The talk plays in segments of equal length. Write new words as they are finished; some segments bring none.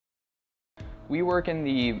We work in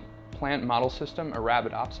the plant model system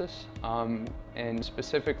Arabidopsis, and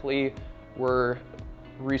specifically we're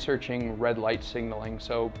researching red light signaling.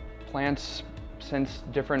 So plants sense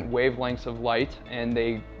different wavelengths of light and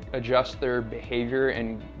they adjust their behavior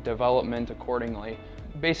and development accordingly.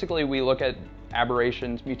 Basically, we look at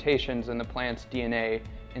aberrations, mutations in the plant's DNA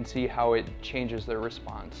and see how it changes their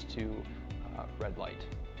response to red light.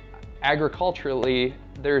 Agriculturally,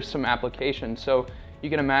 there's some applications. So you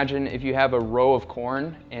can imagine if you have a row of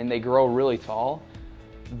corn and they grow really tall,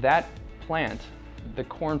 that plant, the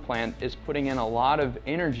corn plant, is putting in a lot of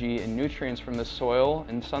energy and nutrients from the soil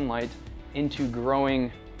and sunlight into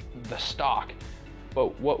growing the stalk.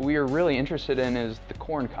 But what we are really interested in is the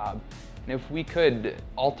corn cob. And if we could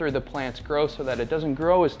alter the plant's growth so that it doesn't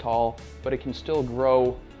grow as tall, but it can still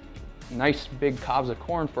grow nice big cobs of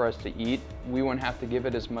corn for us to eat, we wouldn't have to give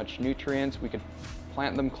it as much nutrients. We could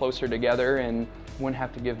plant them closer together and wouldn't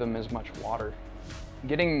have to give them as much water.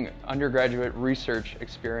 Getting undergraduate research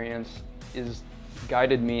experience is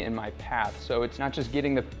guided me in my path. So it's not just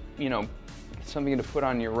getting the, something to put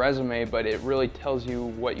on your resume, but it really tells you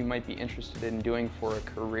what you might be interested in doing for a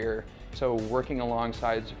career. So working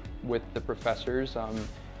alongside with the professors,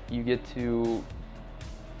 you get to,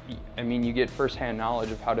 you get firsthand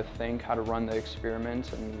knowledge of how to think, how to run the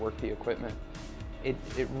experiments and work the equipment. It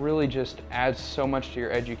really just adds so much to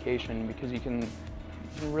your education because you can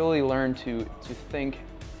really learn to think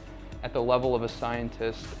at the level of a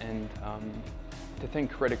scientist and to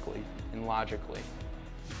think critically and logically.